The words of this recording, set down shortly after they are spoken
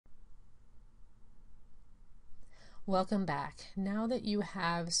Welcome back. Now that you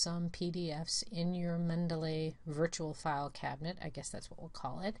have some PDFs in your Mendeley virtual file cabinet, I guess that's what we'll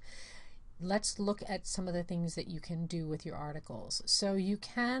call it, let's look at some of the things that you can do with your articles. So you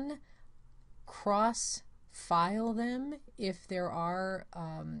can cross-file them if there are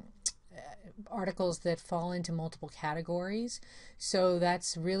articles that fall into multiple categories. So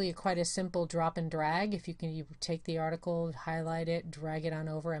that's really quite a simple drop and drag. If you take the article, highlight it, drag it on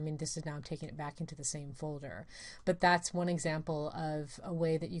over. I mean, this is now I'm taking it back into the same folder. But that's one example of a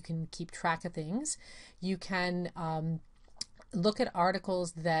way that you can keep track of things. You can look at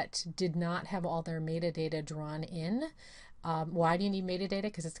articles that did not have all their metadata drawn in. Why do you need metadata?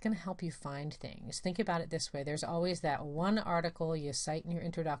 Because it's going to help you find things. Think about it this way. There's always that one article you cite in your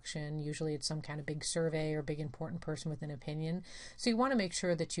introduction. Usually it's some kind of big survey or big important person with an opinion. So you want to make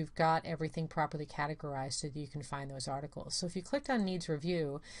sure that you've got everything properly categorized so that you can find those articles. So if you clicked on Needs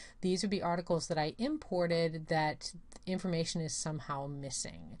Review, these would be articles that I imported that information is somehow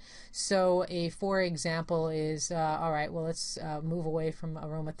missing. So for example is, all right, well, let's move away from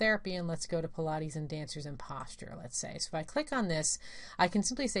aromatherapy and let's go to Pilates and dancers and posture, let's say. So if I click on this, I can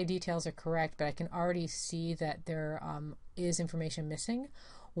simply say details are correct, but I can already see that there is information missing.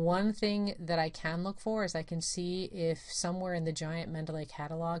 One thing that I can look for is I can see if somewhere in the giant Mendeley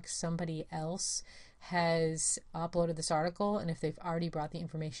catalog somebody else has uploaded this article and if they've already brought the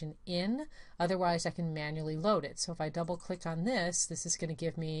information in. Otherwise, I can manually load it. So if I double click on this, this is going to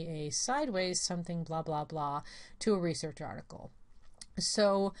give me a sideways something blah blah blah to a research article.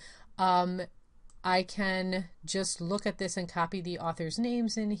 So I can just look at this and copy the author's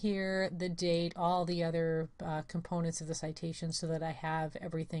names in here, the date, all the other components of the citation so that I have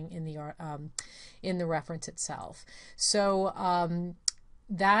everything in the reference itself. So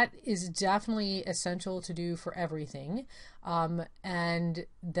that is definitely essential to do for everything. And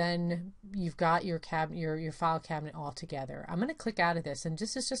then you've got your file cabinet all together. I'm going to click out of this, and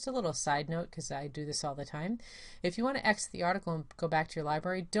this is just a little side note because I do this all the time. If you want to exit the article and go back to your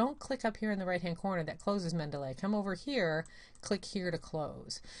library, don't click up here in the right hand corner that closes Mendeley. Come over here, click here to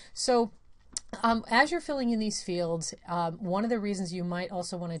close. So as you're filling in these fields, one of the reasons you might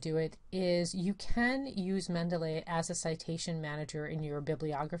also want to do it is you can use Mendeley as a citation manager in your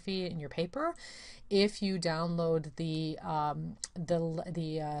bibliography in your paper if you download the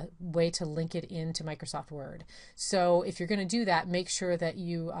way to link it into Microsoft Word. So if you're going to do that, make sure that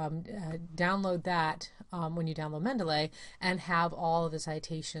you download that when you download Mendeley and have all of the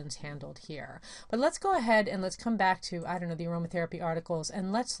citations handled here. But let's go ahead and let's come back to, I don't know, the aromatherapy articles,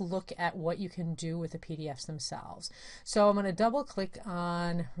 and let's look at what you can do with the PDFs themselves. So I'm going to double click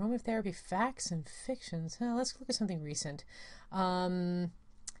on aromatherapy facts and fictions. Let's look at something recent. How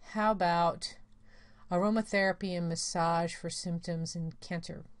about aromatherapy and massage for symptoms and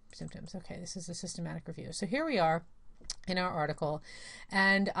cancer symptoms? Okay, this is a systematic review. So here we are in our article,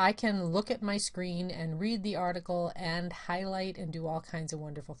 and I can look at my screen and read the article and highlight and do all kinds of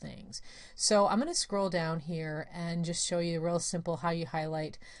wonderful things. So I'm going to scroll down here and just show you real simple how you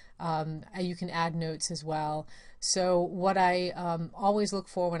highlight. You can add notes as well. So what I always look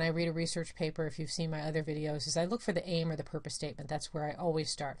for when I read a research paper, if you've seen my other videos, is I look for the aim or the purpose statement. That's where I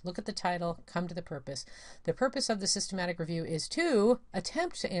always start. Look at the title, come to the purpose. The purpose of the systematic review is to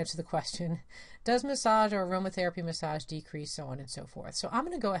attempt to answer the question, does massage or aromatherapy massage decrease, so on and so forth. So I'm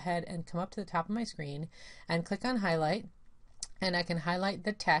going to go ahead and come up to the top of my screen and click on highlight. And I can highlight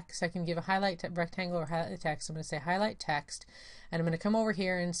the text. I can give a highlight rectangle or highlight the text. I'm going to say highlight text. And I'm going to come over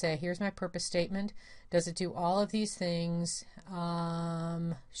here and say, here's my purpose statement. Does it do all of these things,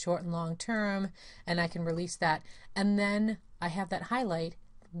 short and long term? And I can release that. And then I have that highlight.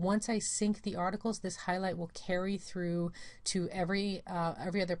 Once I sync the articles, this highlight will carry through to every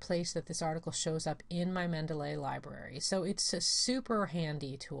other place that this article shows up in my Mendeley library. So it's a super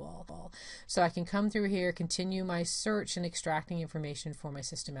handy tool. So I can come through here, continue my search and extracting information for my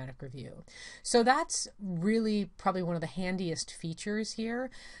systematic review. So that's really probably one of the handiest features here.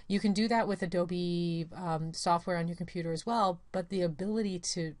 You can do that with Adobe software on your computer as well, but the ability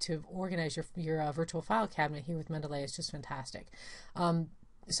to organize your virtual file cabinet here with Mendeley is just fantastic.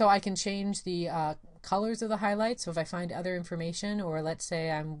 So I can change the colors of the highlights. So if I find other information, or let's say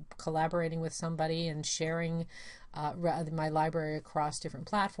I'm collaborating with somebody and sharing my library across different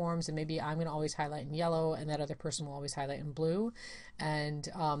platforms, and maybe I'm going to always highlight in yellow and that other person will always highlight in blue, and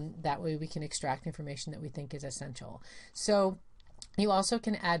that way we can extract information that we think is essential. So you also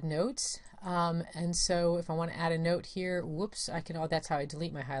can add notes, and so if I want to add a note here, whoops, I can. Oh, that's how I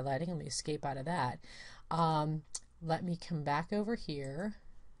delete my highlighting. Let me escape out of that. Let me come back over here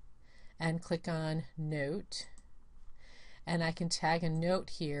and click on note, and I can tag a note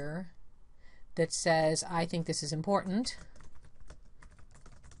here that says, I think this is important,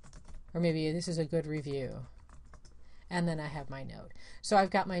 or maybe this is a good review. And then I have my note. So I've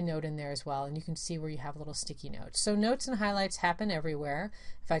got my note in there as well, and you can see where you have little sticky notes. So notes and highlights happen everywhere.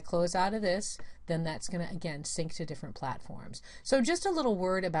 If I close out of this, then that's going to, again, sync to different platforms. So just a little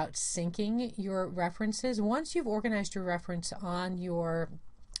word about syncing your references. Once you've organized your reference on your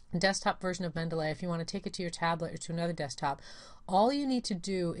desktop version of Mendeley, if you want to take it to your tablet or to another desktop, all you need to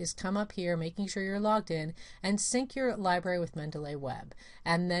do is come up here, making sure you're logged in, and sync your library with Mendeley Web.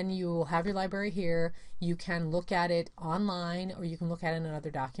 And then you will have your library here. You can look at it online, or you can look at it in other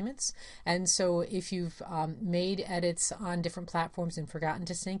documents. And so if you've made edits on different platforms and forgotten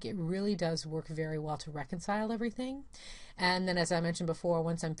to sync, it really does work very well to reconcile everything. And then, as I mentioned before,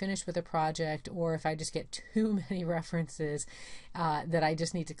 once I'm finished with a project, or if I just get too many references that I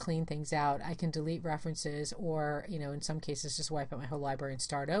just need to clean things out, I can delete references, or, you know, in some cases just wipe out my whole library and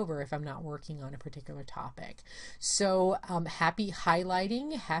start over if I'm not working on a particular topic. So happy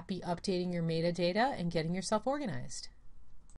highlighting, happy updating your metadata, and getting yourself organized.